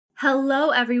Hello,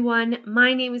 everyone.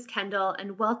 My name is Kendall,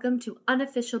 and welcome to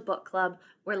Unofficial Book Club,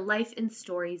 where life and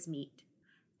stories meet.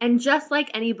 And just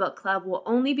like any book club, we'll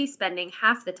only be spending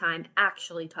half the time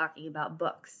actually talking about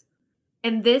books.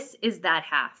 And this is that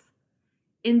half.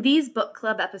 In these book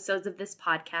club episodes of this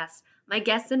podcast, my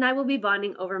guests and I will be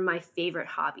bonding over my favorite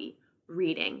hobby,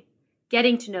 reading.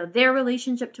 Getting to know their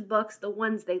relationship to books, the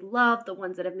ones they love, the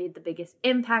ones that have made the biggest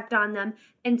impact on them,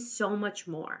 and so much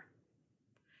more.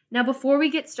 Now, before we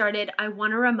get started, I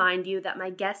want to remind you that my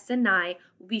guests and I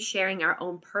will be sharing our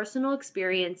own personal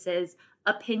experiences,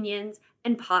 opinions,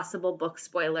 and possible book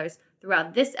spoilers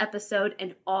throughout this episode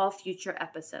and all future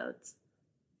episodes.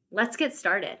 Let's get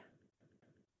started.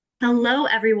 Hello,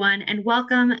 everyone, and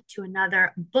welcome to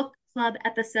another book club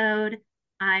episode.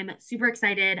 I'm super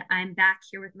excited. I'm back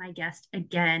here with my guest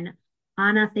again.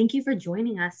 Anna, thank you for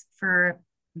joining us for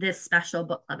this special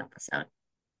book club episode.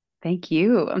 Thank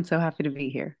you. I'm so happy to be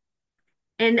here.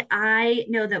 And I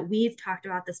know that we've talked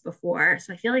about this before,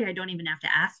 so I feel like I don't even have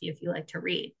to ask you if you like to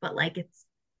read, but like it's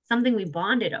something we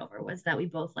bonded over was that we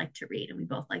both like to read and we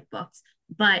both like books.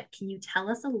 But can you tell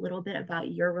us a little bit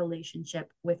about your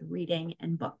relationship with reading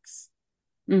and books?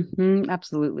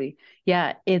 Absolutely.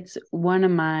 Yeah, it's one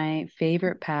of my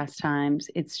favorite pastimes.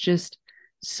 It's just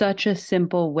such a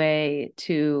simple way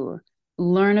to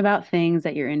learn about things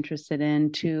that you're interested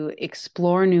in, to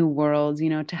explore new worlds,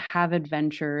 to have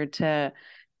adventure, to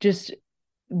just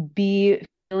be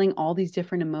feeling all these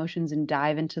different emotions and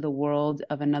dive into the world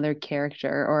of another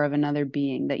character or of another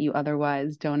being that you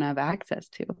otherwise don't have access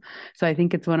to. So I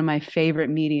think it's one of my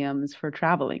favorite mediums for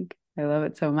traveling. I love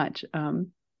it so much.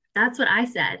 That's what I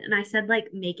said. And I said like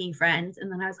making friends.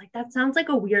 And then I was like, that sounds like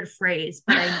a weird phrase,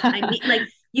 but I mean like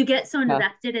you get so Yeah.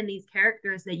 invested in these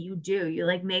characters that you do. You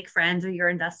like make friends or you're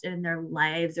invested in their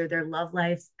lives or their love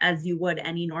lives as you would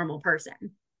any normal person,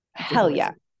 which is Hell always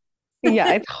yeah. Yeah,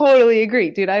 I totally agree,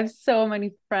 dude. I have so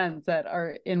many friends that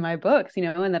are in my books,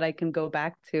 and that I can go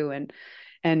back to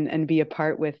and be a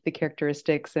part with the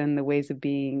characteristics and the ways of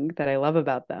being that I love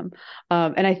about them.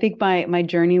 And I think my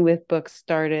journey with books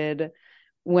started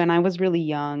when I was really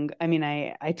young. I mean,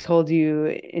 I told you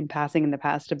in passing in the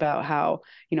past about how,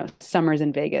 summers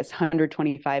in Vegas,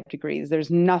 125 degrees,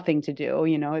 there's nothing to do,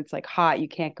 it's like hot, you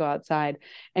can't go outside.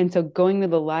 And so going to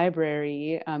the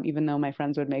library, even though my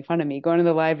friends would make fun of me, going to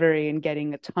the library and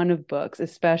getting a ton of books,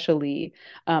 especially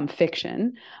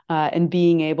fiction, and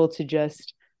being able to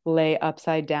just lay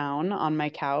upside down on my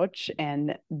couch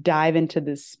and dive into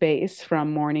this space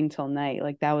from morning till night.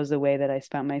 Like that was the way that I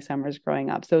spent my summers growing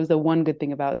up. So it was the one good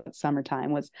thing about summertime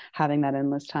was having that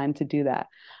endless time to do that.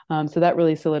 So that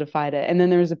really solidified it. And then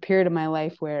there was a period of my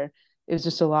life where it was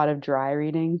just a lot of dry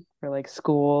reading for like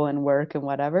school and work and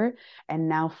whatever. And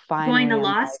now going to finally I'm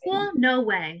law diving, school. No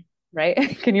way. right?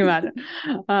 Can you imagine?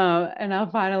 And now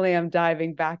finally I'm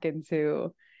diving back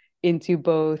into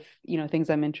both, things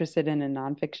I'm interested in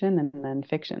nonfiction and then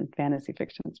fiction, fantasy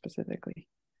fiction specifically.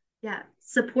 Yeah,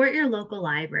 support your local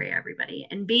library, everybody.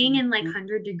 And being in like Mhm.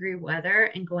 100-degree weather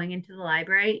and going into the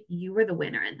library, you were the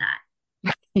winner in that.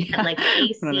 At Yeah, like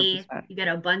AC, 100%. you get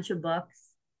a bunch of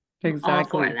books. I'm all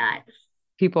for Exactly. that.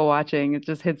 People watching, it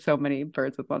just hits so many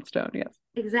birds with one stone. Yes.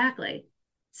 Exactly.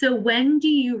 So when do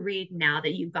you read now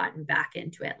that you've gotten back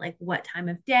into it? Like what time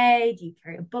of day? Do you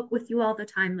carry a book with you all the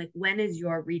time? Like when is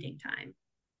your reading time?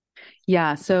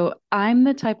 Yeah. So I'm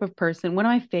the type of person, one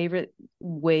of my favorite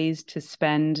ways to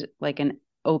spend like an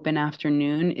open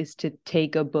afternoon is to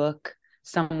take a book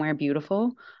somewhere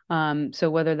beautiful. So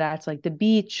whether that's like the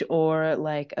beach or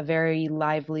like a very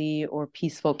lively or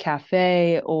peaceful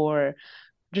cafe or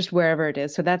just wherever it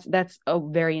is. So that's a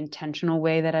very intentional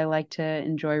way that I like to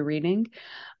enjoy reading.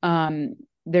 Um,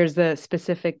 there's a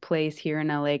specific place here in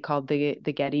LA called the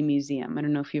Getty Museum. I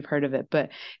don't know if you've heard of it, but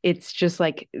it's just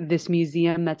like this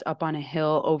museum that's up on a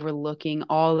hill overlooking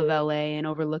all of LA and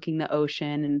overlooking the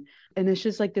ocean and it's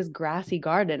just like this grassy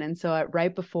garden. And so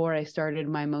right before I started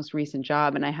my most recent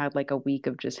job and I had like a week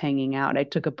of just hanging out, I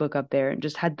took a book up there and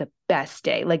just had the best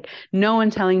day. Like no one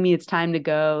telling me it's time to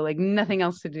go, like nothing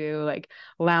else to do, like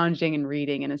lounging and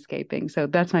reading and escaping. So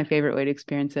that's my favorite way to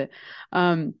experience it.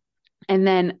 And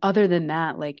then other than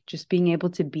that, like just being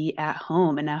able to be at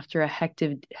home and after a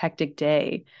hectic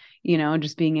day,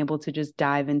 just being able to just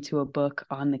dive into a book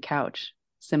on the couch.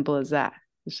 Simple as that.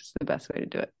 It's just the best way to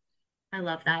do it. I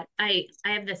love that. I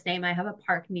have the same. I have a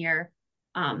park near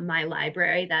my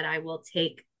library that I will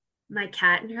take my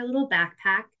cat in her little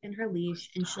backpack and her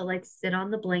leash, and she'll like sit on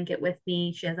the blanket with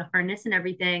me. She has a harness and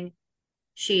everything.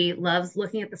 She loves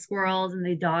looking at the squirrels and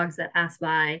the dogs that pass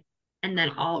by, and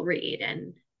then I'll read.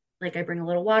 And like I bring a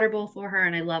little water bowl for her,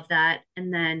 and I love that.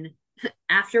 And then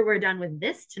after we're done with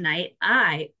this tonight,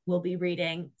 I will be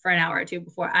reading for an hour or two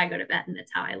before I go to bed. And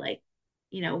that's how I like,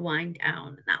 wind down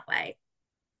in that way.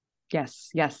 Yes,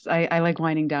 yes. I like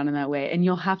winding down in that way. And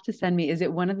you'll have to send me, is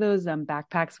it one of those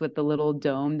backpacks with the little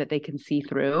dome that they can see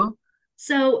through?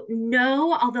 So,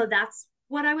 no, although that's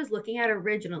what I was looking at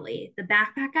originally. The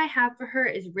backpack I have for her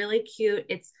is really cute.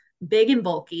 It's big and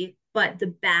bulky, but the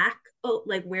back, oh,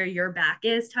 like where your back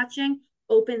is touching,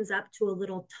 opens up to a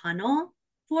little tunnel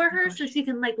for Oh her so gosh. she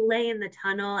can like lay in the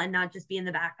tunnel and not just be in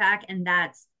the backpack. And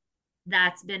that's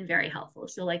been very helpful.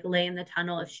 So like lay in the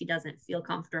tunnel if she doesn't feel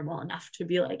comfortable enough to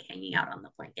be like hanging out on the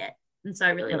blanket. And so I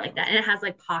really That's like that. awesome. And it has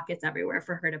like pockets everywhere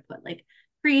for her to put like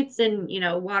treats and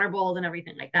water bowls and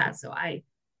everything like that. So I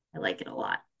like it a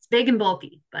lot. It's big and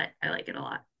bulky, but I like it a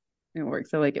lot. It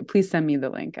works. I like it. Please send me the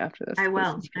link after this I because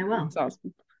will. I will. it's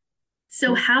awesome.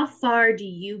 So how far do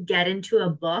you get into a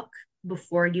book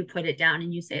before you put it down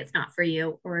and you say it's not for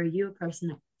you? Or are you a person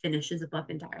that finishes a book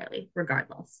entirely,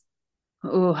 regardless?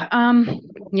 Oh,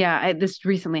 yeah, this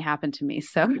recently happened to me,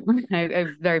 so I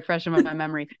very fresh in my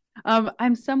memory.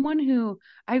 I'm someone who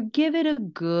I give it a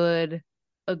good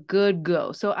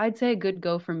go. So I'd say a good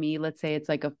go for me, let's say it's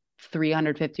like a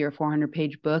 350 or 400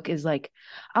 page book is like,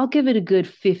 I'll give it a good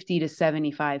 50 to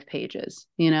 75 pages,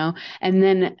 And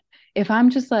then if I'm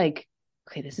just like,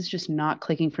 okay, this is just not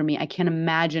clicking for me, I can't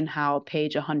imagine how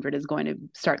page 100 is going to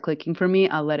start clicking for me,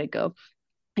 I'll let it go.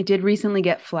 I did recently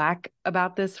get flack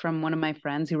about this from one of my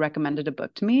friends who recommended a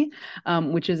book to me,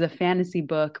 which is a fantasy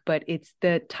book, but it's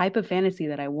the type of fantasy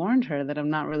that I warned her that I'm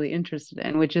not really interested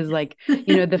in, which is like,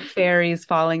 the fairies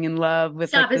falling in love with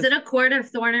Stop. like Is this. it a Court of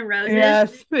Thorn and Roses?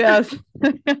 Yes, yes,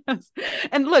 yes.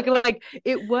 And look, like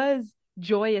it was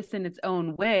joyous in its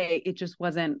own way. It just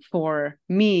wasn't for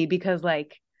me because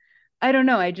like I don't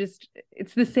know.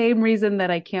 It's the same reason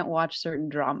that I can't watch certain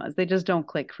dramas. They just don't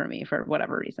click for me for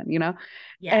whatever reason. And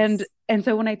Yes. and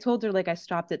so when I told her like I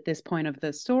stopped at this point of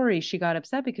the story, she got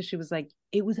upset because she was like,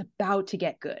 it was about to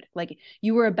get good. Like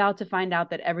you were about to find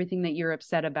out that everything that you're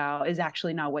upset about is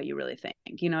actually not what you really think.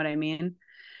 You know what I mean?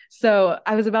 So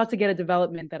I was about to get a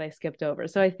development that I skipped over.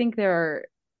 So I think there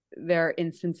are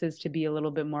instances to be a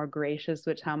little bit more gracious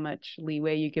with how much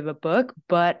leeway you give a book,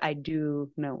 but I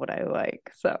do know what I like.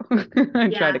 So I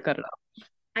try Yeah. to cut it off.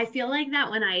 I feel like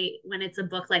that when it's a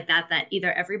book like that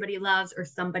either everybody loves or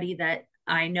somebody that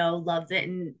I know loves it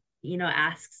and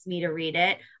asks me to read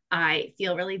it, I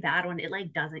feel really bad when it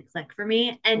like doesn't click for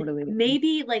me. And Totally.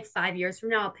 maybe like 5 years from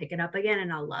now I'll pick it up again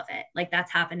and I'll love it. Like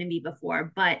that's happened to me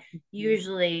before, but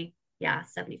usually, yeah,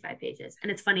 75 pages.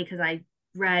 And it's funny because I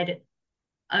read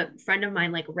a friend of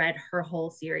mine like read her whole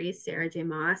series, Sarah J.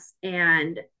 Maas,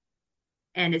 and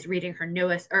is reading her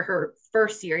newest or her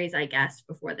first series, I guess,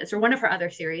 before this, or one of her other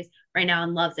series right now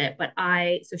and loves it. But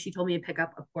so she told me to pick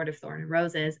up A Court of Thorn and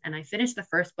Roses, and I finished the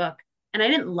first book and I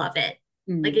didn't love it.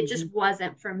 Like it Mm-hmm. just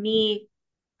wasn't for me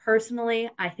personally.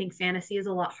 I think fantasy is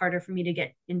a lot harder for me to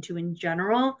get into in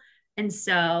general. And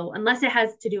so, unless it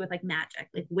has to do with like magic,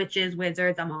 like witches,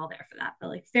 wizards, I'm all there for that. But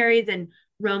like fairies and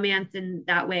romance in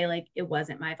that way, like it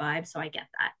wasn't my vibe. So I get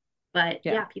that. But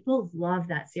Yeah, yeah, people love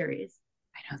that series.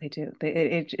 I know they do.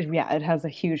 Yeah, it has a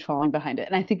huge following behind it.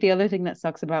 And I think the other thing that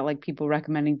sucks about like people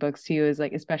recommending books to you is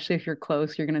like, especially if you're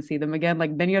close, you're gonna see them again.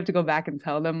 Like then you have to go back and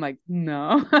tell them like,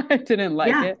 no, I didn't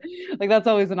like Yeah, it. Like that's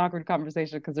always an awkward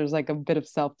conversation because there's like a bit of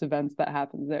self-defense that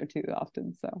happens there too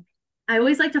often. So I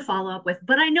always like to follow up with,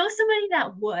 but I know somebody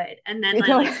that would, and then it's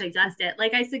I all like suggest it.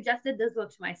 Like I suggested this book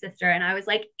to my sister, and I was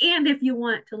like, and if you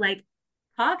want to like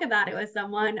talk about it with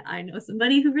someone, I know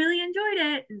somebody who really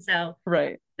enjoyed it, and so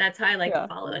right. that's how I like to Yeah.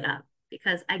 follow it up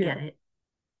because I Yeah. get it,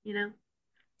 you know.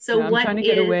 So Yeah, what is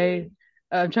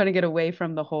I'm trying to get away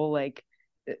from the whole to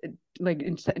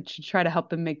try to help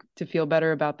them make to feel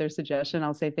better about their suggestion.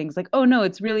 I'll say things like, "Oh no,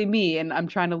 it's really me," and I'm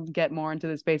trying to get more into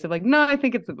the space of like, "No, I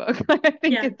think it's a book. I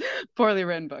think yeah, it's poorly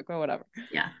written book or whatever."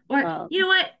 yeah, or you Um, know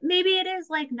what? Maybe it is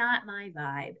like not my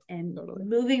vibe, and totally,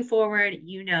 moving forward,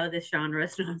 this genre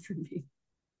is not for me.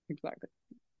 exactly.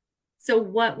 So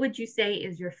what would you say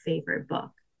is your favorite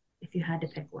book if you had to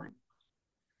pick one?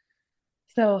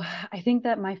 So I think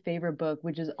that my favorite book,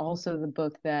 which is also the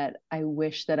book that I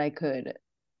wish that I could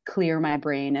clear my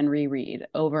brain and reread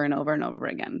over and over and over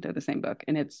again. They're the same book,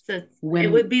 and it's So it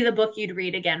when would be the book you'd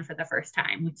read again for the first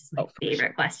time, which is my oh for favorite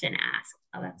sure. question to ask.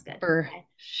 Oh, that's good. For Okay.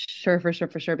 sure, for sure,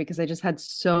 for sure. Because I just had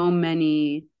so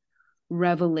many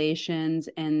revelations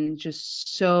and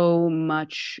just so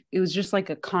much. It was just like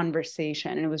a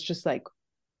conversation. And it was just like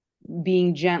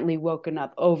being gently woken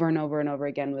up over and over and over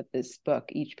again with this book,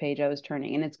 each page I was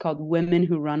turning. And it's called Women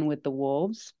Who Run with the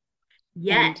Wolves.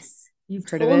 And Yes. you've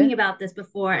Heard of told me it? about this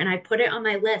before, and I put it on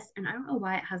my list, and I don't know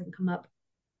why it hasn't come up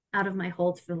out of my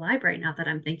holds for the library now that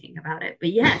I'm thinking about it.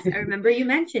 But yes, I remember you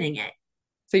mentioning it.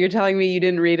 So you're telling me you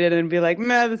didn't read it and be like,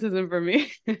 nah, this isn't for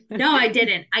me. No, I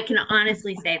didn't. I can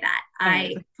honestly say that. I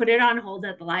Amazing. put it on hold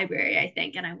at the library, I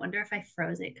think, and I wonder if I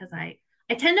froze it because I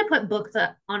tend to put books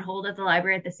on hold at the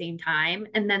library at the same time,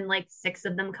 and then like six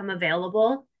of them come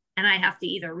available, and I have to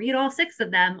either read all six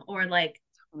of them or like,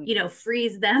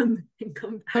 freeze them and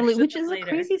come back Totally, to which them is a later.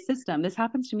 crazy system. This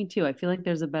happens to me too. I feel like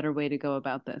there's a better way to go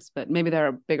about this, but maybe there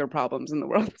are bigger problems in the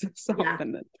world to solve Yeah,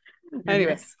 than this. than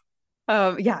Anyway, this.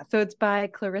 yeah, so it's by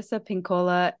Clarissa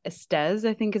Pinkola Estes,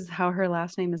 I think is how her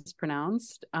last name is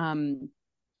pronounced. And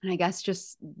I guess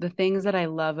just the things that I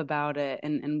love about it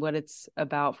and what it's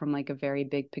about from like a very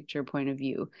big picture point of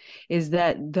view is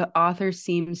that the author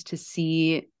seems to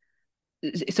see,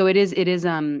 so it is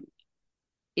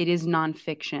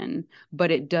nonfiction, but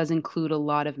it does include a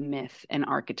lot of myth and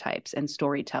archetypes and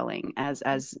storytelling as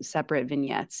separate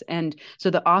vignettes. And so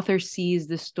the author sees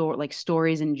the story, like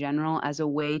stories in general, as a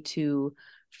way to,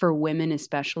 for women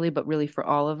especially, but really for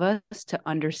all of us, to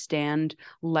understand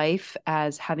life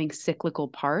as having cyclical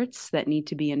parts that need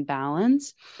to be in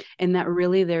balance. And that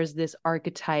really there's this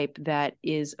archetype that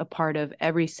is a part of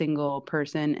every single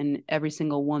person and every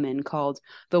single woman called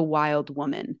the wild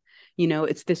woman.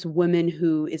 It's this woman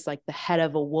who is like the head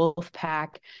of a wolf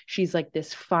pack. She's like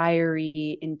this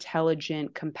fiery,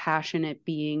 intelligent, compassionate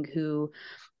being who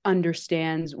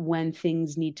understands when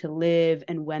things need to live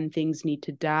and when things need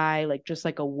to die, like just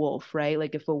like a wolf, right?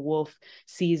 Like if a wolf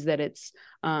sees that its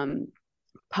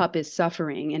pup is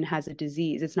suffering and has a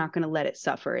disease, it's not going to let it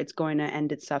suffer. It's going to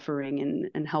end its suffering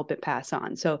and help it pass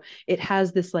on. So it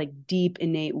has this like deep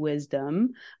innate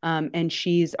wisdom, and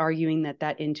she's arguing that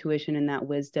that intuition and that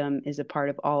wisdom is a part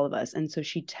of all of us. And so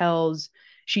she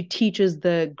teaches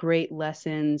the great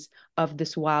lessons of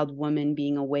this wild woman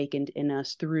being awakened in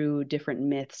us through different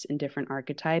myths and different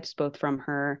archetypes, both from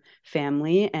her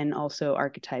family and also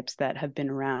archetypes that have been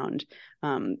around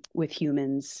with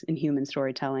humans and human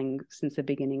storytelling since the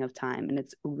beginning of time. And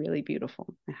it's really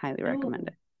beautiful. I highly recommend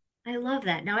Oh, it. I love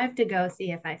that. Now I have to go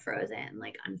see if I froze it and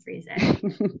like unfreeze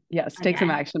it Yes, take some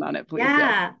again. action on it, please. Yes,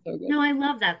 Yeah. so good. No, I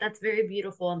love that. That's very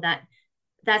beautiful. And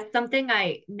that's something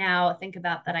I now think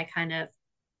about that I kind of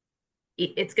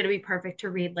it's going to be perfect to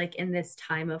read like in this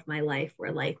time of my life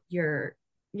where like you're,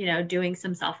 doing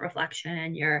some self-reflection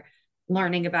and you're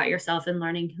learning about yourself and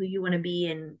learning who you want to be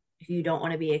and who you don't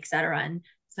want to be, etc. And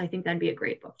so I think that'd be a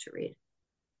great book to read.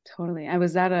 Totally. I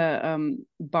was at a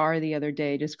bar the other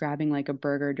day just grabbing like a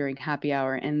burger during happy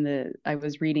hour, and the I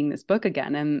was reading this book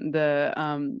again, and the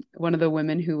one of the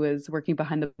women who was working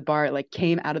behind the bar like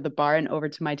came out of the bar and over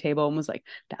to my table and was like,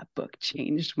 that book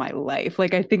changed my life.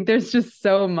 Like I think there's just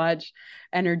so much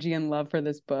energy and love for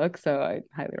this book, so I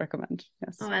highly recommend. Oh,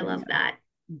 Yes, I reading love it. that.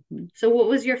 Mhm. So what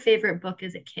was your favorite book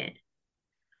as a kid?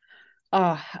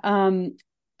 Uh,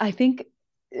 I think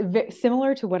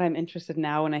similar to what I'm interested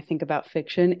now when I think about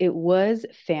fiction, it was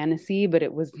fantasy, but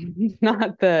it was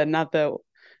not the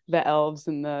elves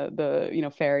and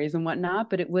the fairies and whatnot,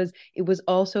 but it was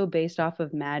also based off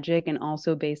of magic and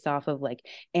also based off of like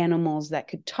animals that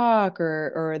could talk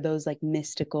or those like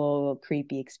mystical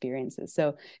creepy experiences.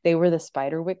 So they were the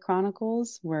Spiderwick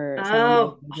Chronicles, were some of my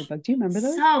Oh, favorite books. Do you remember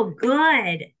those? so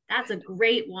good. That's a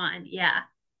great one. Yeah.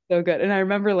 So good. And I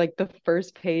remember like the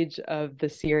first page of the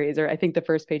series, or I think the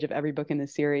first page of every book in the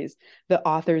series, the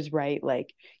authors write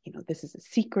like, this is a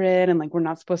secret and like we're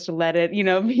not supposed to let it,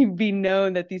 be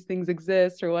known that these things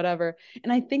exist or whatever.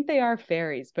 And I think they are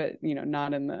fairies, but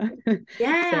not in the Sarah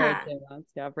Yeah. J. Maas,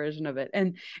 yeah, version of it.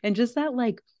 And just that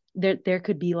like there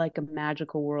could be like a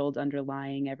magical world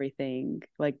underlying everything,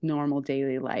 like normal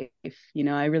daily life.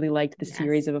 I really liked the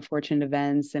series Yes. of unfortunate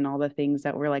events and all the things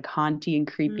that were like haunty and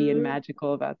creepy and Mhm.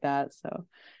 magical about that. So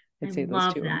I I'd say those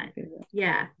love two are my that. favorite.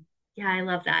 Yeah. Yeah, I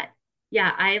love that.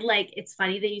 Yeah, I like it's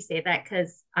funny that you say that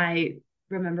because I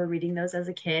remember reading those as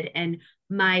a kid. And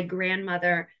my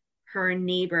grandmother, her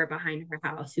neighbor behind her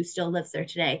house, who still lives there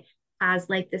today, has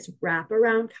like this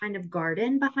wraparound kind of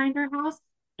garden behind her house.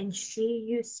 And she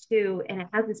used to, and it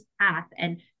has this path.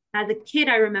 And as a kid,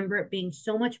 I remember it being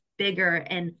so much bigger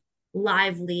and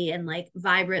lively and like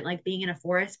vibrant, like being in a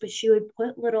forest. But she would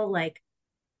put little like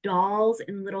dolls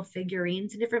and little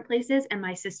figurines in different places. And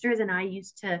my sisters and I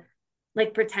used to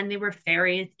like pretend they were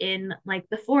fairies in like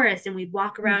the forest and we'd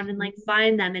walk around and like Mhm.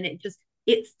 find them. And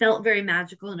it felt very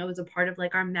magical and it was a part of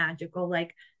like our magical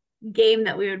like game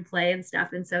that we would play and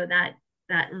stuff. And so that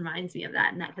reminds me of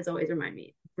that. And that has always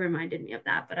reminded me of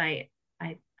that. But I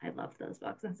love those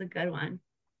books. That's a good one.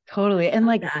 Totally. And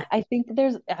Love like, that. I think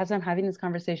there's, as I'm having this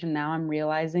conversation now, I'm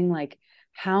realizing like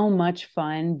how much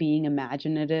fun being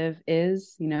imaginative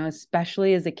is,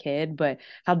 especially as a kid, but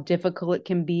how difficult it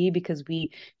can be because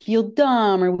we feel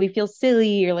dumb or we feel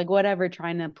silly or like whatever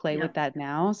trying to play Yeah. with that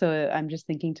now. So I'm just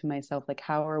thinking to myself, like,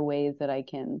 how are ways that I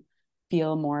can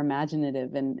feel more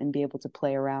imaginative and be able to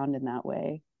play around in that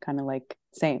way? Kind of like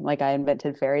same, like I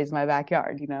invented fairies in my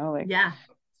backyard, like Yeah.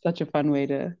 such a fun way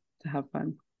to have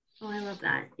fun. Oh, I love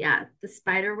that. Yeah. The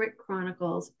Spiderwick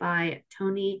Chronicles by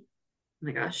Tony. Oh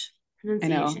my gosh. I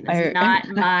know. Pronunciation is not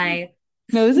my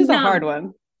No, this is a no, hard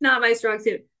one. not my strong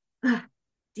suit.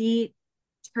 Di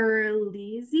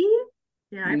Terlizzi?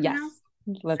 Did I Yes. pronounce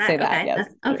Let's say that? that. Okay, Yes.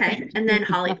 that's okay. And then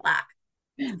Holly Black.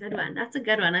 That's a good one. That's a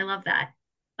good one. I love that.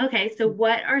 Okay, so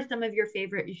what are some of your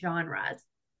favorite genres?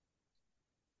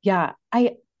 Yeah,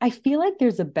 I feel like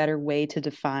there's a better way to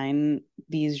define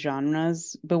these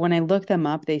genres, but when I look them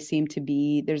up, they seem to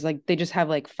be there's like they just have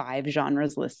like five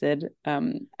genres listed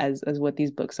as what these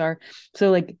books are.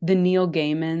 So like the Neil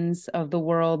Gaimans of the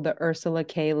world, the Ursula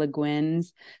K. Le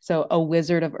Guins, so A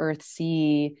Wizard of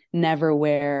Earthsea,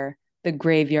 Neverwhere, The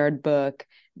Graveyard Book.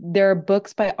 There are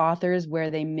books by authors where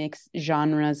they mix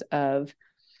genres of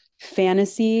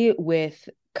fantasy with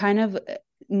kind of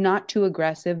not too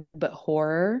aggressive, but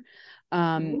horror.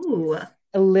 Um, Ooh.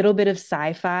 a little bit of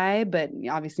sci-fi, but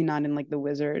obviously not in like the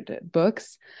wizard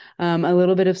books. A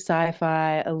little bit of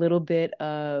sci-fi, a little bit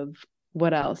of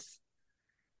what else?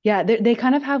 Yeah, they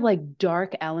kind of have like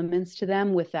dark elements to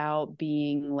them without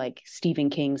being like Stephen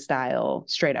King style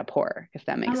straight up horror, if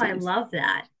that makes Oh, I sense. love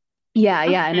that. Yeah,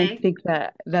 and I Okay. think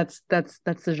that's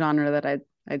the genre that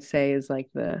I'd say is like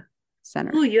the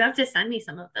center. Ooh, you have to send me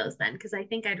some of those then, because I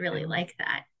think I'd really like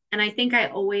that. And I think I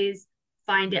always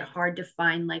find it hard to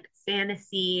find like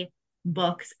fantasy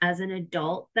books as an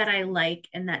adult that I like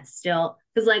and that still,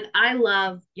 because like I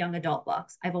love young adult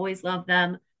books. I've always loved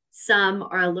them. Some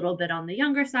are a little bit on the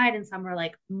younger side, and some are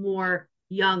like more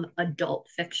young adult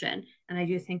fiction. And I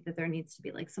do think that there needs to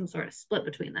be like some sort of split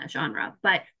between that genre.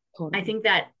 But I Totally. think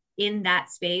that in that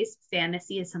space,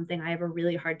 fantasy is something I have a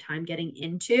really hard time getting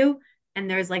into, and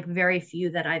there's like very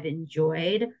few that I've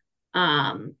enjoyed.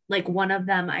 Like one of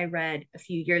them I read a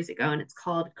few years ago and it's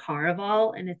called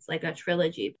Caraval, and it's like a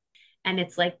trilogy, and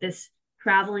it's like this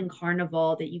traveling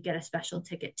carnival that you get a special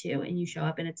ticket to and you show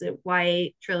up, and it's a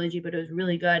YA trilogy, but it was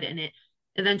really good, and it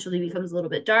eventually becomes a little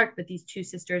bit dark, but these two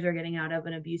sisters are getting out of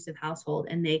an abusive household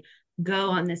and they go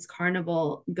on this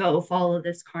carnival, go follow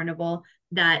this carnival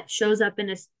that shows up in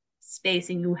a space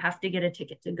and you have to get a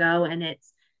ticket to go, and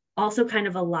it's also kind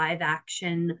of a live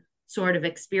action sort of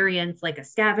experience, like a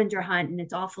scavenger hunt, and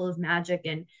it's all full of magic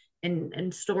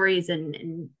and stories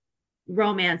and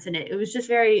romance in it. It was just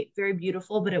very, very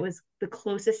beautiful, but it was the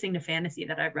closest thing to fantasy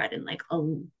that I've read in like a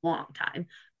long time,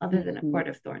 other than A Mhm. Court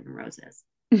of Thorn and Roses.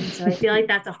 And so I feel like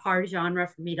that's a hard genre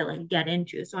for me to like get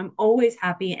into. So I'm always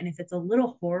happy. And if it's a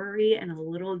little horror-y and a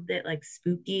little bit like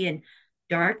spooky and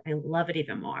dark, I love it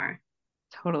even more.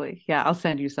 Totally. Yeah, I'll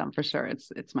send you some for sure.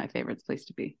 It's my favorite place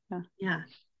to be. Yeah. Yeah.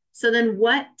 So then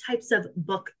what types of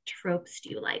book tropes do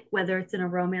you like, whether it's in a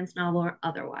romance novel or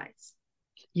otherwise?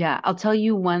 Yeah, I'll tell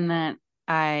you one that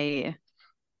I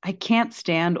can't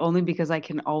stand only because I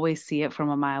can always see it from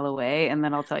a mile away, and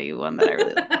then I'll tell you one that I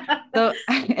really like. So,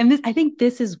 and this I think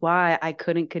this is why I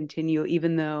couldn't continue,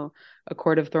 even though A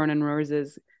Court of Thorn and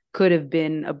Roses could have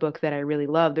been a book that I really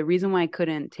loved. The reason why I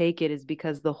couldn't take it is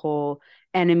because the whole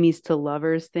enemies to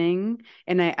lovers thing.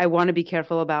 And I want to be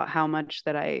careful about how much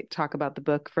that I talk about the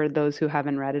book for those who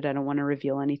haven't read it. I don't want to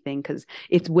reveal anything because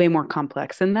it's way more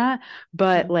complex than that.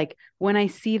 But like when I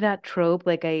see that trope,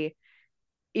 like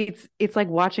it's like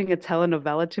watching a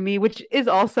telenovela to me, which is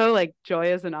also like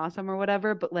joyous and awesome or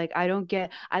whatever, but like I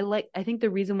think the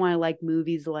reason why I like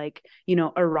movies like,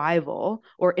 Arrival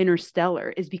or Interstellar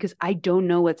is because I don't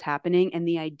know what's happening, and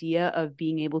the idea of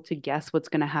being able to guess what's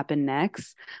going to happen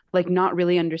next, like not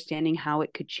really understanding how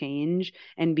it could change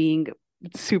and being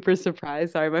super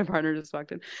surprised. Sorry, my partner just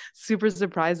walked in. Super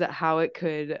surprised at how it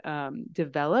could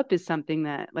develop is something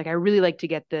that like I really like to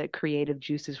get the creative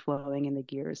juices flowing and the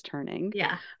gears turning.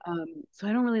 Yeah. So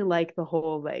I don't really like the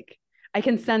whole like I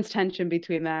can sense tension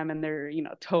between them and they're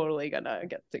totally gonna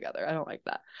get together. I don't like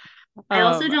that. I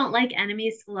also Um, don't like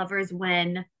enemies to lovers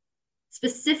when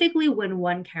specifically when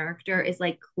one character is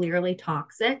like clearly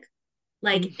toxic.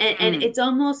 Like and mhm. it's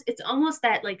almost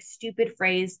that like stupid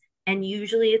phrase, and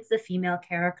usually it's the female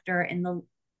character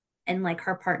and like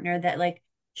her partner that like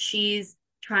she's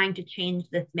trying to change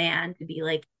this man to be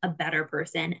like a better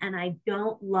person, and I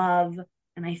don't love,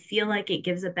 and I feel like it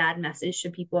gives a bad message to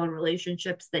people in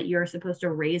relationships that you're supposed to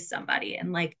raise somebody,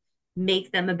 and like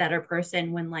make them a better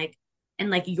person when like, and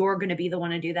like you're going to be the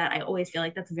one to do that. I always feel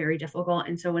like that's very difficult.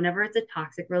 And so whenever it's a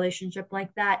toxic relationship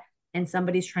like that and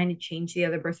somebody's trying to change the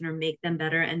other person or make them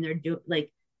better and they're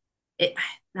like it,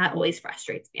 that always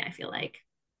frustrates me, I feel like.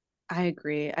 I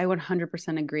agree. I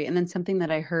 100% agree. And then something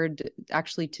that I heard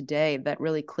actually today that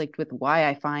really clicked with why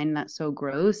I find that so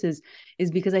gross is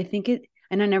because I think it,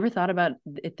 and I never thought about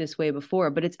it this way before,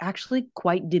 but it's actually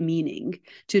quite demeaning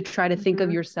to try to think of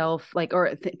yourself like,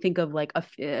 or think of like a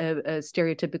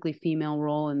stereotypically female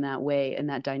role in that way, in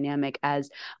that dynamic as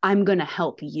I'm going to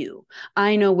help you.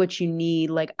 I know what you need.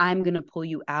 Like I'm going to pull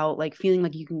you out, like feeling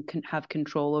like you can have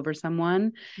control over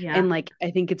someone. Yeah. And like,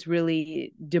 I think it's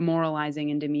really demoralizing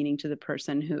and demeaning to the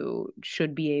person who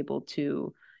should be able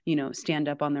to, you know, stand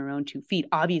up on their own 2 feet,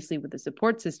 obviously with a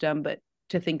support system, but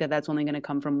to think that that's only going to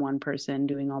come from one person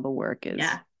doing all the work is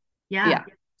yeah.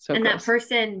 So and gross. That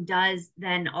person does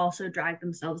then also drag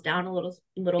themselves down a little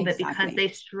bit because they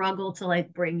struggle to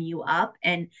like bring you up.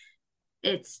 And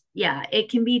it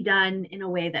can be done in a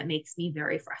way that makes me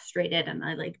very frustrated and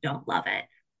I like don't love it.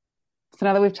 So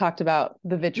now that we've talked about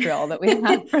the vitriol that we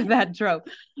have for that trope,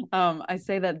 I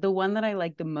say that the one that I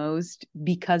like the most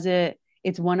because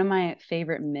it's one of my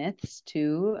favorite myths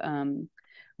too.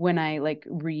 When I like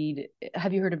read,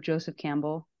 have you heard of Joseph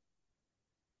Campbell?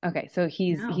 Okay, so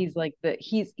he's like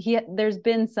there's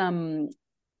been some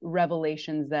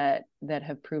revelations that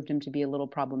have proved him to be a little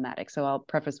problematic, so I'll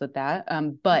preface with that,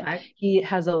 but he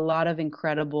has a lot of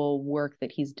incredible work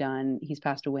that he's done. He's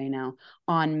passed away now,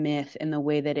 on myth and the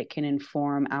way that it can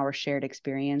inform our shared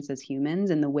experience as humans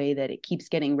and the way that it keeps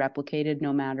getting replicated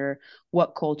no matter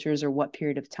what cultures or what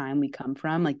period of time we come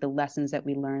from, like the lessons that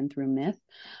we learn through myth.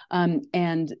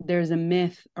 And there's a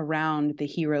myth around the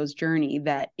hero's journey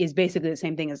that is basically the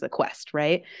same thing as the quest,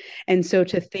 right? And so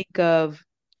to think of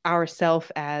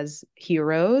ourselves as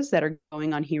heroes that are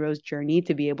going on hero's journey,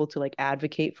 to be able to like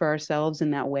advocate for ourselves in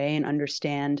that way and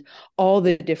understand all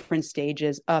the different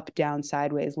stages, up, down,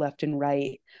 sideways, left and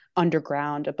right,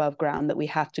 underground, above ground, that we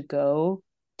have to go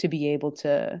to be able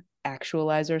to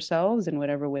actualize ourselves in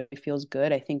whatever way feels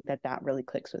good. I think that really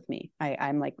clicks with me.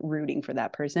 I'm like rooting for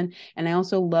that person. And I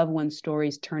also love when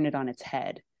stories turn it on its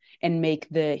head and make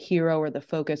the hero or the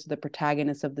focus, the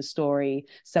protagonist of the story,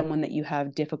 someone that you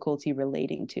have difficulty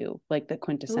relating to, like the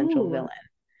quintessential villain.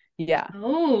 Yeah.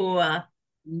 Oh,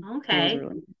 okay.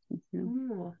 Really,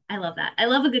 Ooh, I love that. I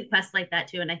love a good quest like that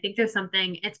too. And I think there's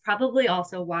something, it's probably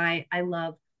also why I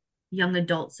love young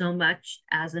adult so much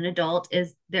as an adult,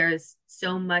 is there's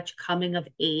so much coming of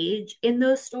age in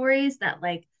those stories that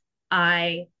like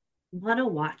I want to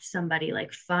watch somebody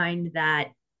like find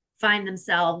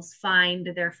themselves, find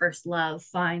their first love,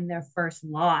 find their first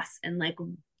loss, and like,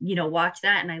 you know, watch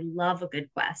that. And I love a good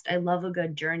quest. I love a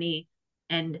good journey.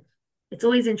 And it's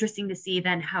always interesting to see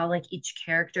then how like each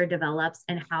character develops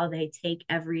and how they take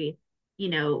every, you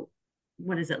know,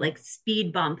 what is it, like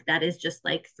speed bump that is just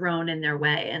like thrown in their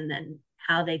way, and then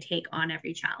how they take on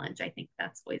every challenge. I think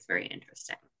that's always very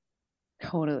interesting.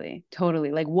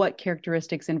 Totally. Like what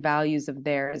characteristics and values of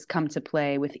theirs come to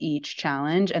play with each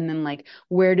challenge, and then like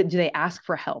where do they ask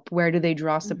for help, where do they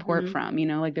draw support from, you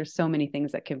know, like there's so many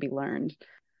things that can be learned.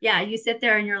 Yeah, you sit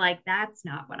there and you're like, that's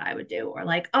not what I would do, or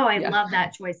like, oh, I love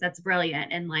that choice, that's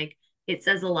brilliant. And like it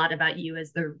says a lot about you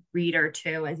as the reader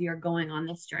too, as you're going on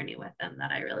this journey with them,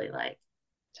 that I really like.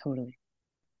 Totally.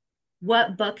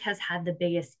 What book has had the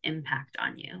biggest impact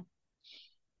on you?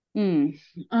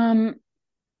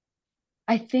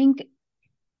 I think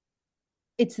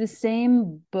it's the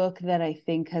same book that I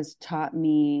think has taught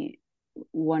me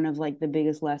one of like the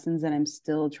biggest lessons that I'm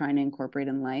still trying to incorporate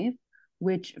in life,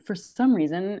 which for some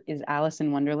reason is Alice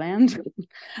in Wonderland.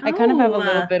 I kind of have a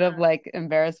little bit of like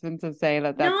embarrassment to say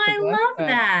that that's the book. I love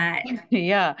that.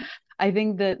 Yeah. I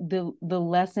think that the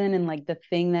lesson and like the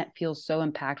thing that feels so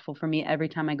impactful for me every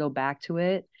time I go back to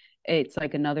it, it's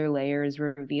like another layer is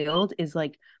revealed, is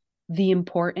like the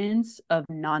importance of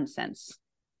nonsense.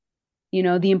 You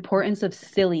know, the importance of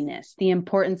silliness, the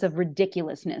importance of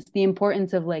ridiculousness, the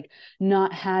importance of like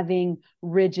not having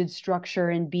rigid structure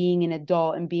and being an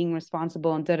adult and being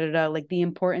responsible and like the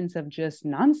importance of just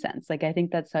nonsense. Like I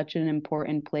think that's such an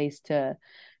important place to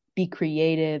be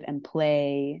creative and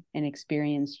play and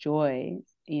experience joy,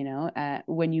 you know,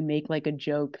 when you make like a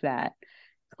joke that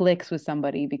clicks with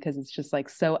somebody because it's just like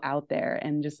so out there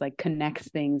and just like connects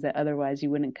things that otherwise you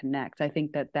wouldn't connect. I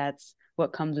think that's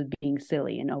what comes with being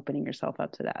silly and opening yourself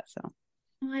up to that. So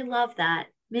I love that.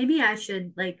 Maybe I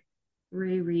should like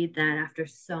reread that after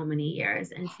so many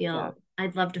years and feel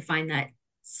I'd love to find that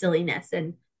silliness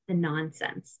and the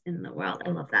nonsense in the world. I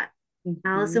love that.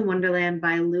 Alice in Wonderland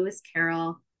by Lewis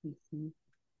Carroll.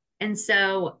 And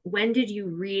so when did you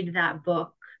read that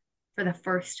book for the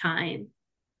first time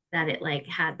that it like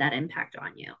had that impact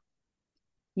on you?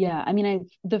 Yeah, I mean,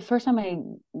 the first time I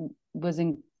was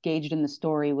engaged in the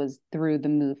story was through the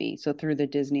movie, so through the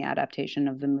Disney adaptation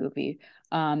of the movie.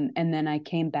 And then I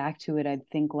came back to it, I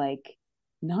think like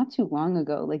not too long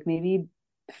ago, like maybe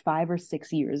 5 or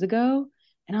 6 years ago.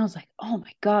 And I was like, oh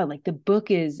my God, like the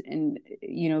book is, and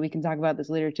we can talk about this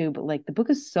later too, but like the book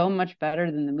is so much better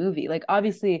than the movie. Like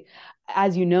obviously,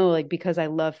 as you know, like because I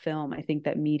love film, I think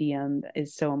that medium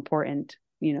is so important,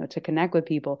 to connect with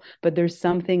people. But there's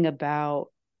something about,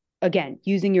 again,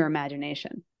 using your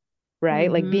imagination,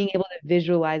 right? Like Mm-hmm. being able to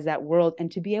visualize that world,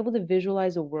 and to be able to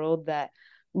visualize a world that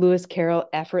Lewis Carroll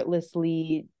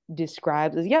effortlessly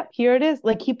describes as, yep, here it is.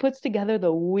 Like he puts together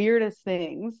the weirdest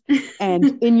things,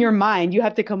 and in your mind you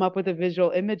have to come up with a visual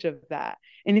image of that,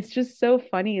 and it's just so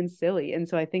funny and silly. And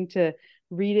so I think to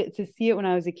read it, to see it when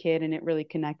I was a kid and it really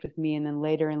connect with me, and then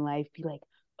later in life be like,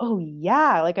 oh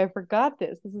yeah, like I forgot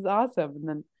this is awesome. And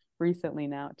then recently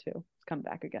now too, it's come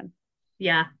back again.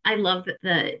 Yeah, I love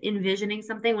the envisioning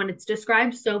something when it's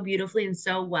described so beautifully and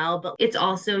so well, but it's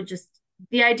also just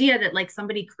the idea that like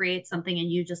somebody creates something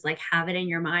and you just like have it in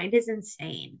your mind is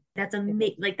insane. That's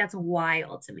like that's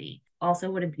wild to me.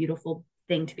 Also, what a beautiful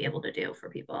thing to be able to do for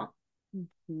people.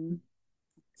 Mm-hmm.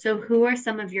 So, who are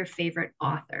some of your favorite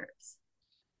authors?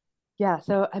 Yeah,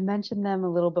 so I mentioned them a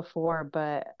little before,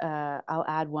 but I'll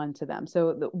add one to them.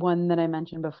 So the one that I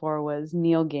mentioned before was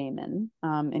Neil Gaiman,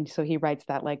 and so he writes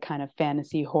that like kind of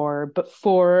fantasy horror, but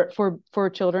for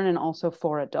children and also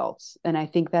for adults. And I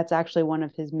think that's actually one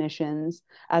of his missions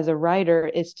as a writer,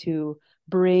 is to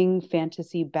bring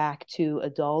fantasy back to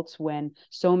adults, when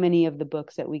so many of the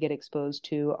books that we get exposed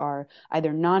to are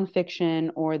either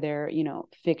nonfiction or they're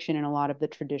fiction in a lot of the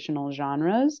traditional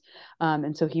genres.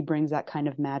 And so he brings that kind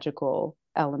of magical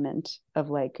element of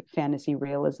like fantasy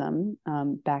realism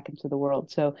back into the world.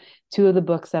 So two of the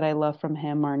books that I love from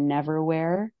him are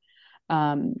Neverwhere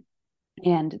um,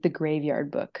 and The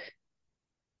Graveyard Book.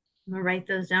 I'm gonna write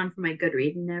those down for my good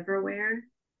read. Neverwhere.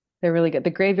 They're really good. The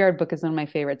Graveyard Book is one of my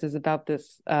favorites. It's about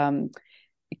this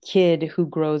kid who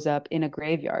grows up in a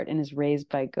graveyard and is raised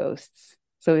by ghosts.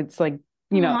 So it's like,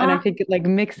 and I Aw, think like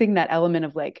mixing that element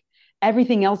of like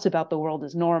everything else about the world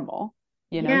is normal.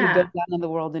 He goes yeah, down in the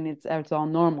world and it's all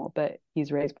normal, but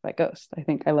he's raised by ghosts. I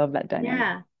think I love that dynamic.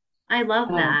 yeah. I love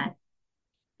Um, that.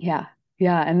 yeah,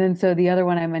 yeah. And then so the other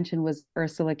one I mentioned was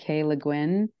Ursula K. Le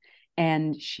Guin,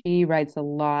 and she writes a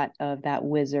lot of that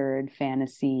wizard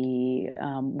fantasy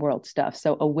world stuff.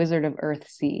 So A Wizard of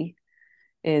Earthsea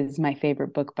is my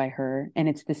favorite book by her, and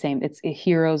it's the same. It's a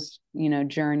hero's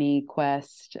journey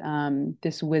quest,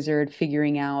 this wizard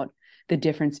figuring out the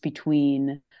difference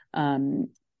between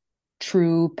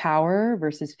true power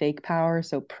versus fake power,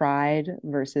 so pride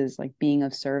versus like being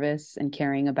of service and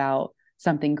caring about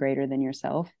something greater than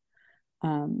yourself.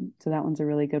 So that one's a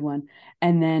really good one.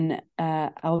 And then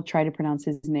I'll try to pronounce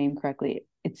his name correctly.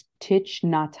 It's Thich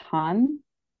Nhat Hanh,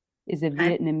 is a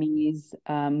Okay. Vietnamese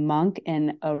monk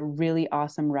and a really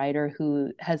awesome writer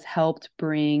who has helped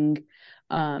bring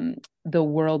the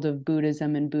world of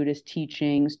Buddhism and Buddhist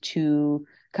teachings to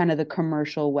kind of the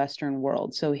commercial Western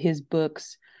world. So his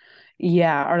books,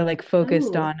 yeah, are like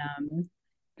focused Oh, on,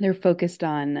 they're focused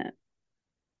on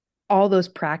all those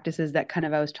practices that kind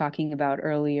of I was talking about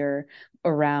earlier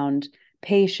around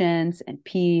patience and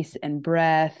peace and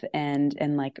breath and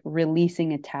like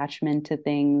releasing attachment to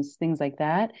things like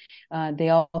that. They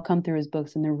all come through his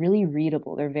books, and they're really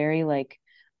readable. They're very like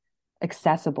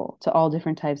accessible to all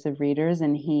different types of readers,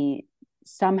 and he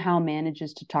somehow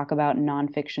manages to talk about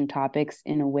nonfiction topics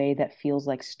in a way that feels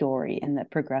like story and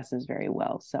that progresses very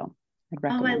well. So I'd oh,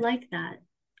 I recommend. like that.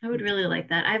 I would really like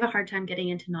that. I have a hard time getting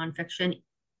into nonfiction,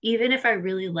 even if I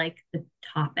really like the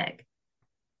topic.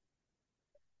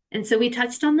 And so we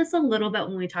touched on this a little bit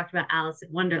when we talked about Alice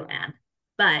in Wonderland.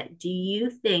 But do you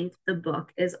think the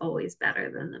book is always better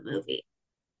than the movie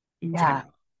in Yeah.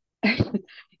 general?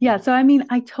 Yeah, so I mean,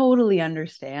 I totally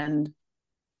understand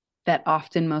that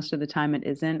often most of the time it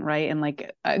isn't, right? And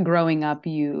like growing up,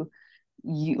 you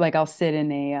like I'll sit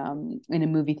in a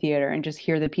movie theater and just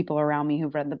hear the people around me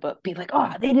who've read the book be like,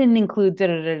 oh, they didn't include da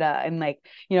da da da, and like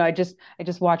I just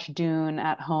watched Dune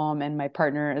at home, and my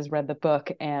partner has read the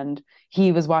book, and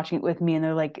he was watching it with me, and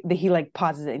they're like he like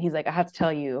pauses it and he's like, I have to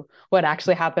tell you what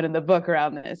actually happened in the book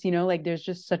around this, like there's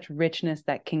just such richness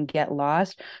that can get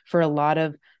lost for a lot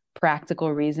of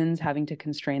practical reasons having to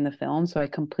constrain the film. So I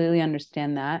completely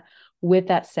understand that. With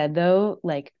that said, though,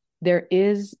 like there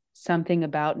is something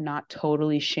about not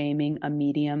totally shaming a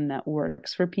medium that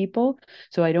works for people.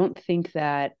 So I don't think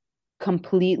that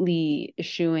completely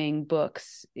eschewing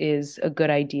books is a good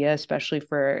idea, especially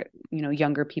for,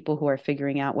 younger people who are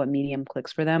figuring out what medium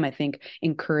clicks for them. I think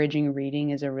encouraging reading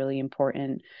is a really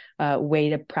important way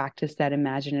to practice that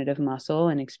imaginative muscle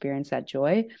and experience that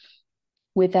joy.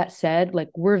 With that said, like,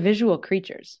 we're visual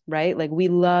creatures, right? Like, we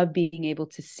love being able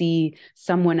to see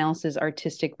someone else's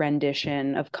artistic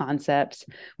rendition of concepts.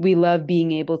 We love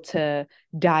being able to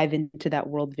dive into that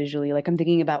world visually. Like, I'm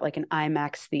thinking about like an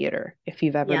IMAX theater, if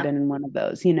you've ever been in one of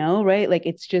those, right? Like,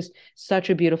 it's just such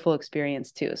a beautiful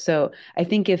experience too. So I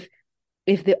think if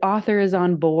the author is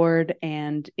on board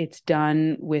and it's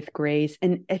done with grace,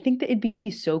 and I think that it'd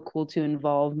be so cool to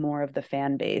involve more of the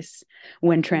fan base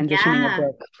when transitioning a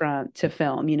book to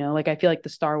film. Like, I feel like the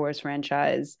Star Wars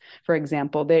franchise, for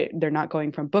example, they're not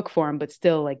going from book form, but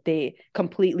still, like, they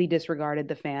completely disregarded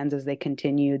the fans as they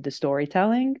continued the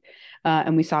storytelling,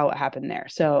 and we saw what happened there.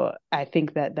 So I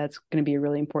think that that's going to be a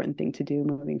really important thing to do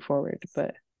moving forward.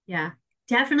 But yeah,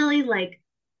 definitely. Like,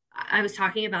 I was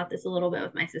talking about this a little bit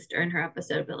with my sister in her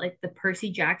episode, but like the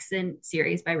Percy Jackson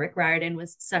series by Rick Riordan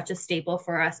was such a staple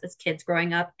for us as kids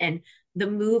growing up. And the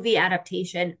movie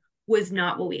adaptation was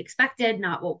not what we expected,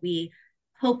 not what we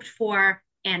hoped for.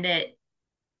 And it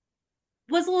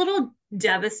was a little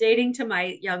devastating to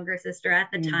my younger sister at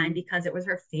the time because it was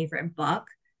her favorite book.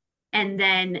 And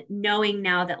then knowing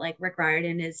now that like Rick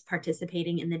Riordan is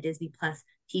participating in the Disney Plus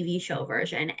TV show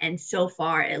version, and so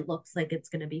far it looks like it's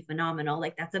going to be phenomenal.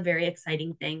 Like, that's a very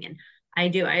exciting thing. And I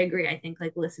agree. I think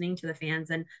like listening to the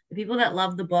fans and the people that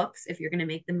love the books, if you're going to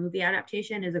make the movie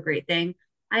adaptation, is a great thing.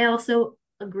 I also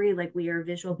agree, like, we are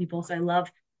visual people, so I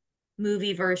love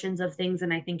movie versions of things,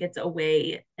 and I think it's a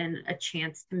way and a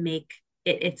chance to make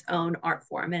it its own art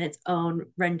form and its own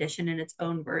rendition and its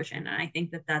own version. And I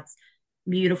think that that's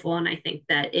beautiful, and I think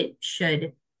that it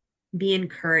should be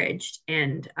encouraged.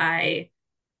 And I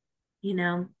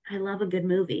love a good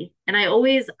movie, and I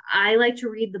like to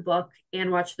read the book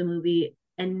and watch the movie,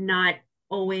 and not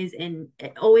always in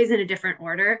a different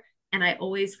order. And I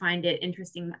always find it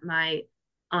interesting that my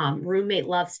roommate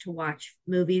loves to watch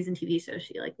movies and TV shows.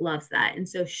 She like loves that, and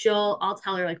so I'll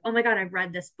tell her like, oh my god, I've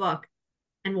read this book,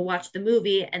 and we'll watch the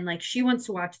movie, and like she wants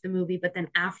to watch the movie, but then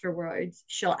afterwards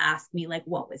she'll ask me like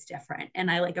what was different.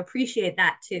 And I like appreciate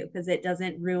that too, because it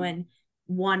doesn't ruin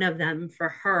one of them for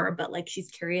her, but like she's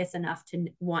curious enough to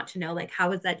want to know like,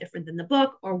 how is that different than the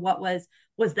book, or what was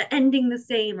the ending the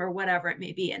same, or whatever it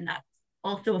may be. And that's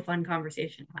also a fun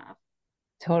conversation to have.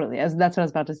 Totally. That's what I was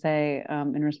about to say,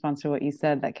 in response to what you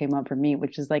said that came up for me,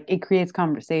 which is like, it creates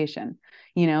conversation.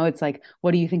 It's like, what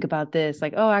do you think about this?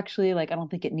 Like, oh, actually, like, I don't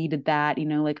think it needed that,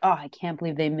 like, oh, I can't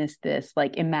believe they missed this.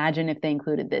 Like, imagine if they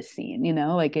included this scene,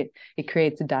 like it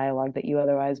creates a dialogue that you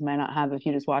otherwise might not have if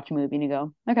you just watch a movie and you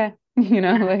go, okay,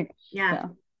 like, yeah.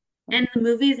 And the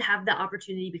movies have the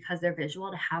opportunity, because they're visual,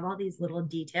 to have all these little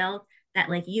details that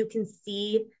like you can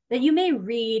see that you may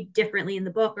read differently in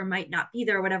the book or might not be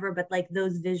there or whatever, but like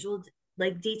those visual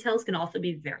like details can also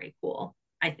be very cool,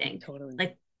 I think. Totally.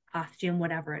 Like costume,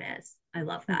 whatever it is. I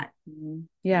love that.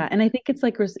 Yeah. And I think it's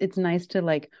like, it's nice to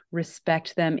like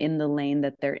respect them in the lane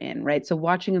that they're in, right? So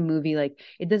watching a movie, like,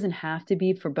 it doesn't have to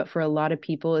be but for a lot of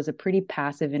people is a pretty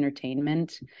passive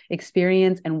entertainment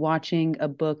experience. And watching a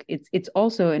book, it's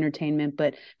also entertainment,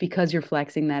 but because you're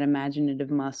flexing that imaginative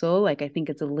muscle, like, I think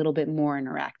it's a little bit more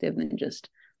interactive than just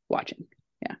watching.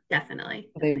 Yeah. Definitely.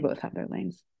 They both have their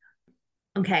lanes.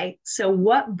 Okay. So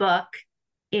what book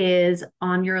is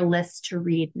on your list to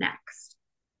read next?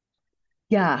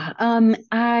 Yeah,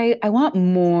 I want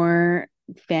more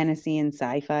fantasy and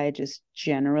sci-fi, just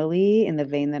generally in the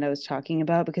vein that I was talking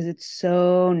about, because it's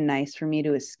so nice for me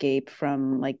to escape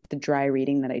from like the dry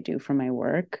reading that I do for my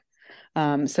work.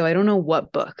 So I don't know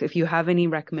what book. If you have any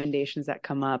recommendations that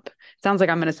come up, it sounds like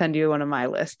I'm going to send you one of my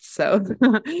lists. So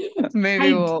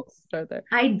maybe we'll start there.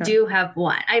 I do have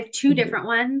one. I have two different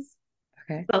ones.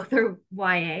 Okay. Both are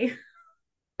YA.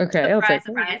 Okay.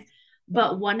 Surprise.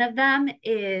 But one of them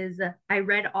is, I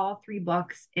read all three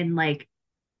books in like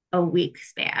a week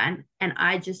span. And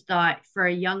I just thought, for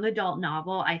a young adult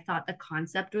novel, I thought the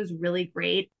concept was really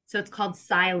great. So it's called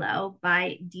Silo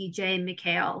by DJ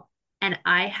McHale. And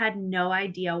I had no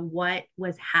idea what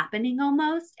was happening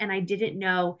almost. And I didn't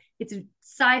know, it's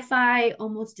sci-fi,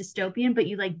 almost dystopian, but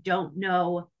you like don't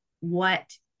know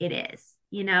what it is,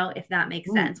 if that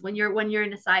makes sense. When you're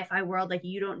in a sci-fi world, like,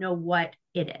 you don't know what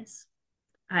it is.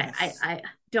 I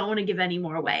don't want to give any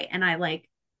more away. And I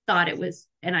thought it was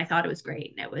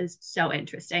great. And it was so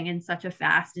interesting and such a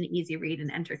fast and easy read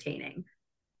and entertaining.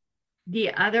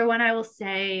 The other one I will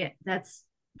say that's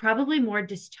probably more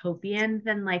dystopian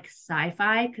than like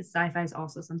sci-fi, because sci-fi is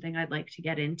also something I'd like to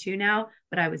get into now,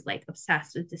 but I was like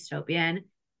obsessed with dystopian,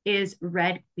 is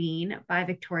Red Queen by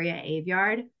Victoria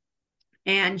Aveyard.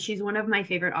 And she's one of my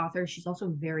favorite authors. She's also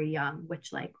very young,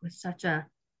 which like was such a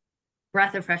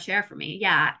breath of fresh air for me.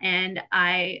 Yeah. And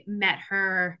I met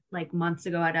her like months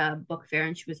ago at a book fair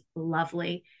and she was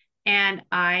lovely. And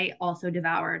I also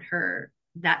devoured her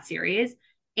that series.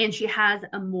 And she has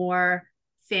a more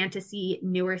fantasy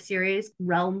newer series,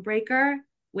 Realm Breaker,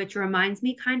 which reminds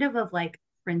me kind of like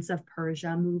Prince of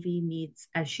Persia movie meets,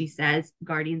 as she says,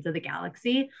 Guardians of the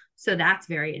Galaxy. So that's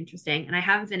very interesting. And I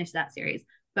haven't finished that series.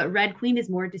 But Red Queen is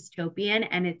more dystopian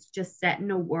and it's just set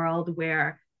in a world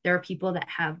where there are people that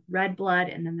have red blood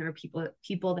and then there are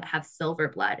people that have silver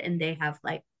blood and they have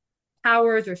like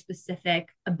powers or specific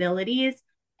abilities,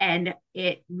 and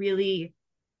it really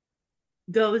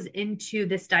goes into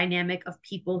this dynamic of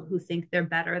people who think they're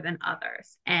better than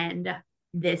others and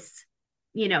this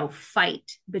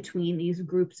fight between these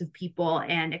groups of people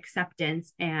and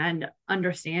acceptance and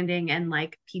understanding and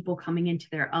like people coming into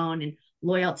their own and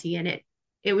loyalty. And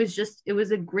it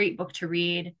was a great book to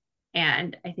read,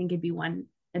 and I think it'd be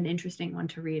an interesting one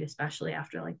to read, especially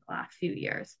after like the last few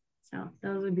years. So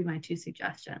those would be my two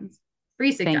suggestions.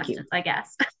 Three suggestions, I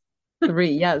guess.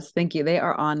 3, yes, thank you. They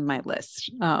are on my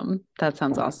list. That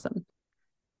sounds awesome.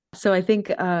 So I think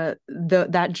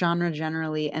that genre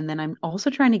generally, and then I'm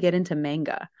also trying to get into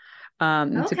manga.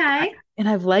 Okay. And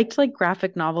I've liked like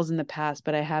graphic novels in the past,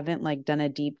 but I haven't like done a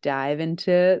deep dive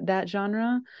into that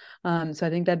genre. So I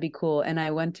think that'd be cool. And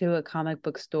I went to a comic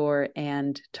book store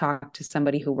and talked to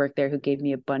somebody who worked there who gave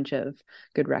me a bunch of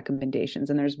good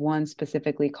recommendations. And there's one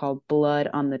specifically called Blood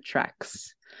on the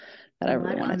Treks that I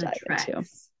really want to dive into.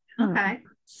 Okay.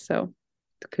 So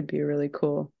it could be really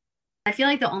cool. I feel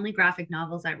like the only graphic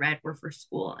novels I read were for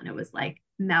school, and it was like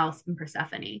Mouse and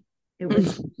Persephone. It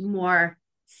was more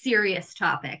serious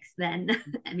topics than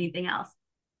anything else.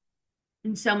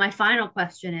 And so my final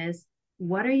question is,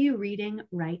 what are you reading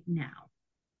right now?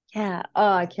 Yeah.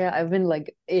 Oh, I can't. I've been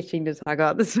like itching to talk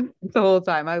about this the whole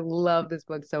time. I love this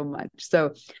book so much.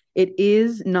 So it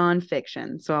is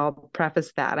nonfiction. So I'll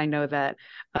preface that. I know that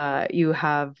you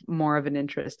have more of an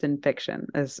interest in fiction,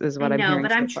 is what I'm hearing.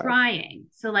 But so I'm far. trying.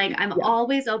 So like I'm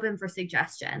always open for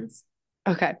suggestions.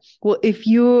 Okay. Well, if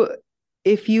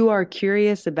you are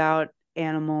curious about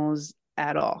animals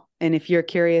at all, and if you're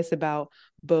curious about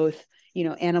both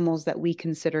animals that we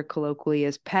consider colloquially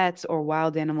as pets or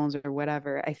wild animals or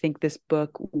whatever, I think this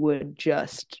book would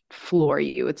just floor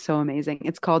you. It's so amazing.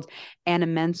 It's called An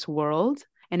Immense World,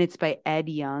 and it's by Ed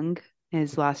Yong.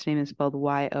 His last name is spelled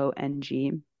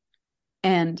Yong.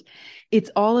 And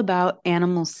it's all about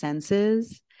animal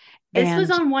senses. This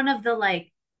was on one of the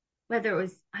like, whether it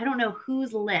was, I don't know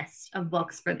whose list of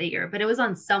books for the year, but it was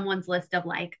on someone's list of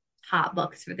like top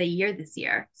books for the year this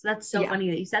year. So that's so funny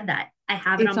that you said that. I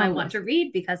have it on my want to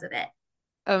read because of it.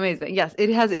 Amazing. Yes, it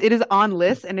is on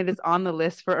list, and it is on the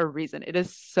list for a reason. It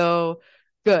is so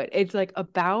good. It's like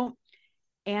about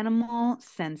animal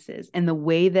senses and the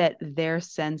way that their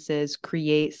senses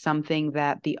create something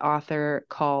that the author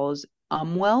calls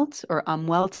Umwelt or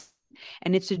Umwelt.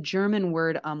 And it's a German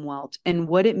word, Umwelt. And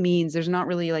what it means, there's not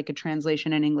really like a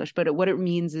translation in English, but what it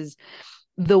means is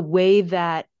the way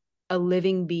that a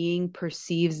living being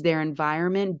perceives their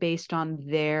environment based on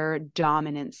their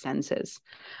dominant senses.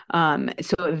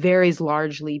 So it varies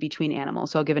largely between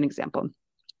animals. So I'll give an example.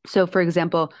 So for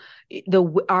example,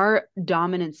 our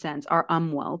dominant sense, our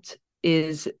Umwelt,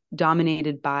 is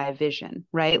dominated by vision,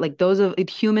 right? Like those of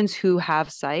humans who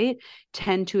have sight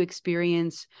tend to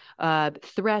experience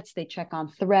threats. They check on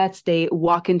threats. They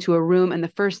walk into a room, and the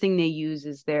first thing they use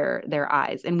is their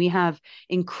eyes. And we have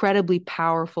incredibly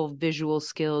powerful visual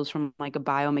skills from like a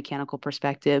biomechanical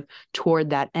perspective toward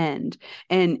that end.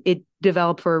 And it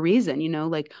developed for a reason,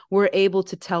 like we're able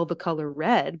to tell the color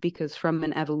red because from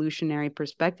an evolutionary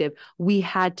perspective, we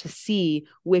had to see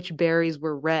which berries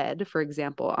were red, for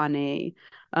example, on a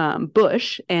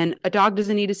bush, and a dog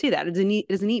doesn't need to see that. It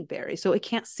doesn't eat berries, so it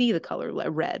can't see the color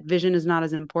red. Vision is not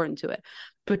as important to it.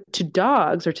 But to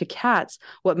dogs or to cats,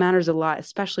 what matters a lot,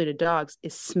 especially to dogs,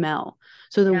 is smell.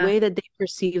 So the way that they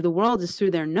perceive the world is through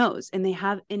their nose, and they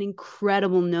have an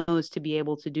incredible nose to be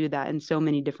able to do that in so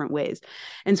many different ways.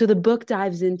 And so the book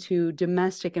dives into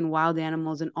domestic and wild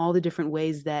animals and all the different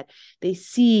ways that they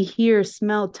see, hear,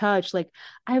 smell, touch. Like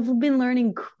I've been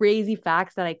learning crazy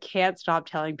facts that I can't stop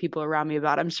telling people around me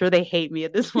about. I'm sure they hate me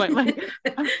at this point. Like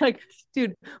I'm like,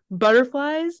 dude,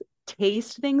 butterflies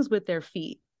taste things with their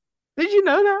feet. Did you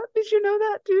know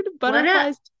that? Dude?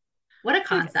 Butterflies. What a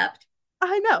concept.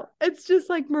 I know. It's just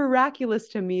like miraculous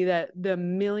to me that the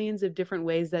millions of different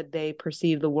ways that they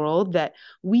perceive the world, that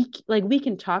we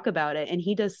can talk about it, and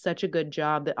he does such a good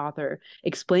job, the author,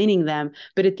 explaining them,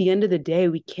 but at the end of the day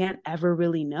we can't ever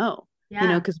really know.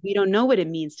 Yeah. Because we don't know what it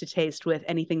means to taste with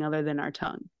anything other than our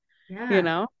tongue.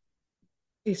 Yeah.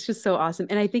 It's just so awesome.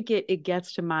 And I think it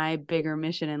gets to my bigger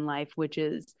mission in life, which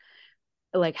is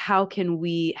like, how can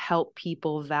we help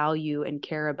people value and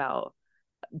care about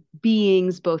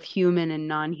beings, both human and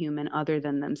non-human, other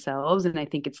than themselves? And I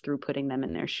think it's through putting them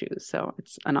in their shoes. So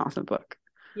it's an awesome book.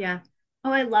 Yeah.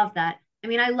 Oh, I love that. I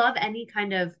mean, I love any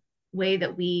kind of way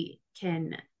that we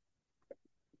can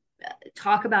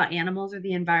talk about animals or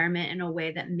the environment in a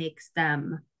way that makes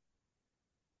them,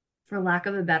 for lack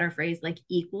of a better phrase, like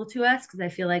equal to us. Cause I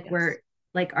feel like Yes. we're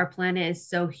like, our planet is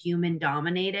so human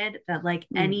dominated that like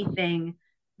anything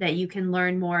that you can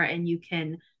learn more and you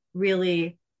can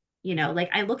really, like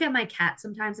I look at my cat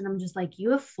sometimes and I'm just like,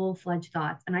 you have full-fledged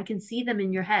thoughts and I can see them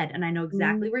in your head and I know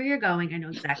exactly where you're going. I know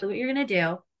exactly what you're going to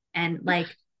do. And like,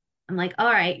 I'm like,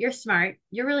 all right, you're smart.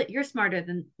 You're smarter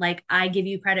than like I give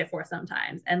you credit for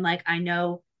sometimes. And like, I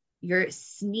know you're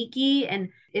sneaky, and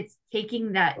it's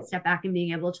taking that step back and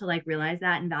being able to like realize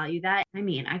that and value that. I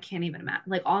mean, I can't even imagine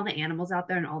like all the animals out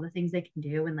there and all the things they can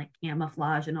do and like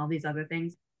camouflage and all these other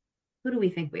things. Who do we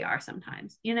think we are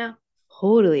sometimes,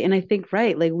 Totally. And I think,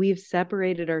 right, like we've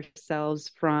separated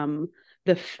ourselves from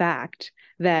the fact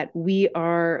that we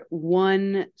are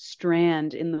one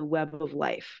strand in the web of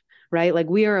life, right? Like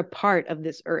we are a part of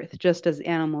this earth, just as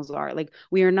animals are. Like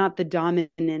we are not the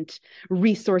dominant,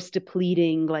 resource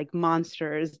depleting, like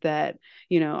monsters that,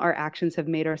 our actions have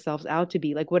made ourselves out to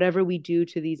be. Like whatever we do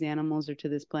to these animals or to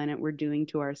this planet, we're doing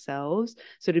to ourselves.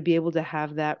 So to be able to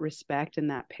have that respect and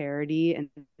that parity and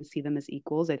see them as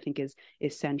equals, I think is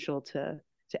essential to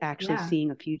actually Yeah.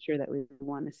 seeing a future that we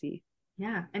want to see.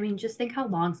 Yeah. I mean, just think how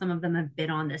long some of them have been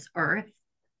on this earth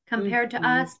compared to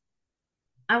Mhm. us.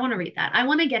 I want to read that. I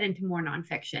want to get into more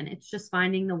nonfiction. It's just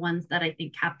finding the ones that I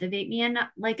think captivate me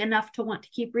enough to want to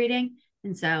keep reading.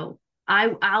 And so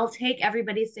I'll take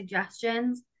everybody's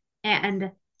suggestions,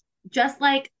 and just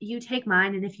like you take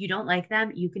mine, and if you don't like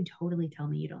them, you can totally tell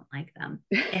me you don't like them.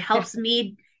 It helps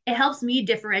me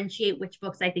differentiate which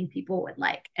books I think people would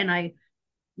like. And I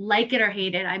like it or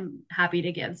hate it, I'm happy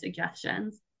to give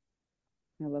suggestions.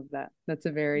 I love that. That's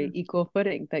a very Mm. equal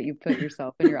footing that you put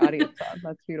yourself and your audience on.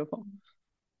 That's beautiful.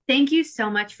 Thank you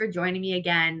so much for joining me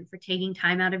again, for taking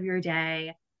time out of your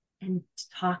day and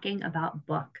talking about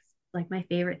books. Like my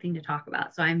favorite thing to talk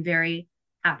about. So I'm very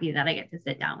happy that I get to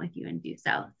sit down with you and do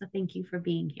so. So thank you for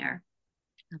being here.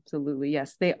 Absolutely.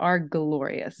 Yes, they are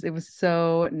glorious. It was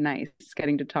so nice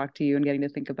getting to talk to you and getting to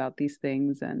think about these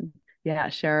things and, yeah,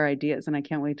 share our ideas. And I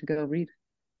can't wait to go read.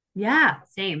 Yeah,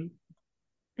 same.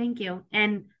 Thank you.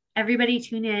 And everybody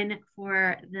tune in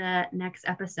for the next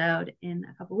episode in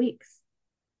a couple weeks.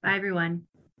 Bye, everyone.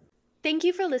 Thank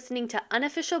you for listening to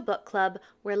Unofficial Book Club,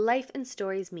 where life and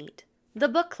stories meet. The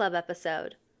book club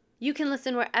episode. You can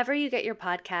listen wherever you get your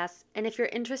podcasts, and if you're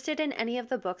interested in any of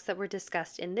the books that were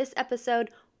discussed in this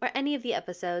episode or any of the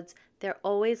episodes, they're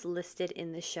always listed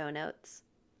in the show notes.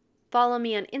 Follow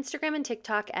me on Instagram and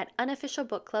TikTok at Unofficial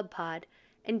Book Club Pod,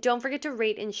 and don't forget to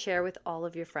rate and share with all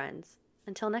of your friends.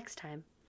 Until next time.